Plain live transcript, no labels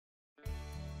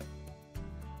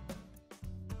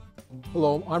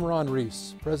Hello, I'm Ron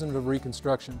Reese, President of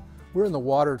REE-Construction. We're in the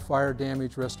water and fire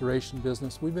damage restoration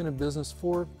business. We've been in business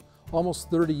for almost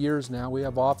 30 years now. We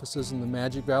have offices in the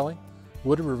Magic Valley,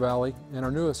 Wood River Valley, and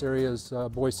our newest area is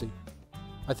Boise.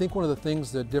 I think one of the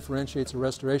things that differentiates a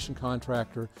restoration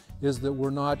contractor is that we're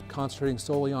not concentrating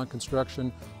solely on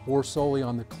construction or solely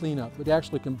on the cleanup, but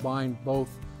actually combine both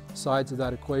sides of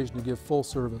that equation to give full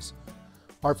service.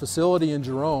 Our facility in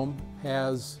Jerome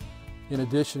has, in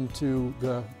addition to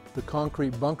the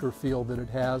concrete bunker field that it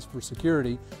has for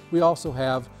security, we also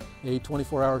have a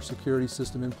 24-hour security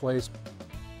system in place.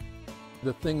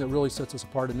 The thing that really sets us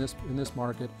apart in this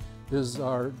market is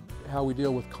how we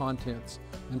deal with contents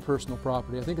and personal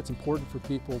property. I think it's important for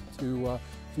people to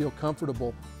feel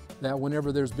comfortable that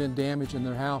whenever there's been damage in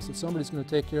their house, that somebody's going to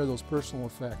take care of those personal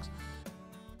effects.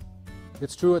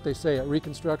 It's true what they say, at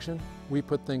REE-Construction, we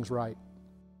put things right.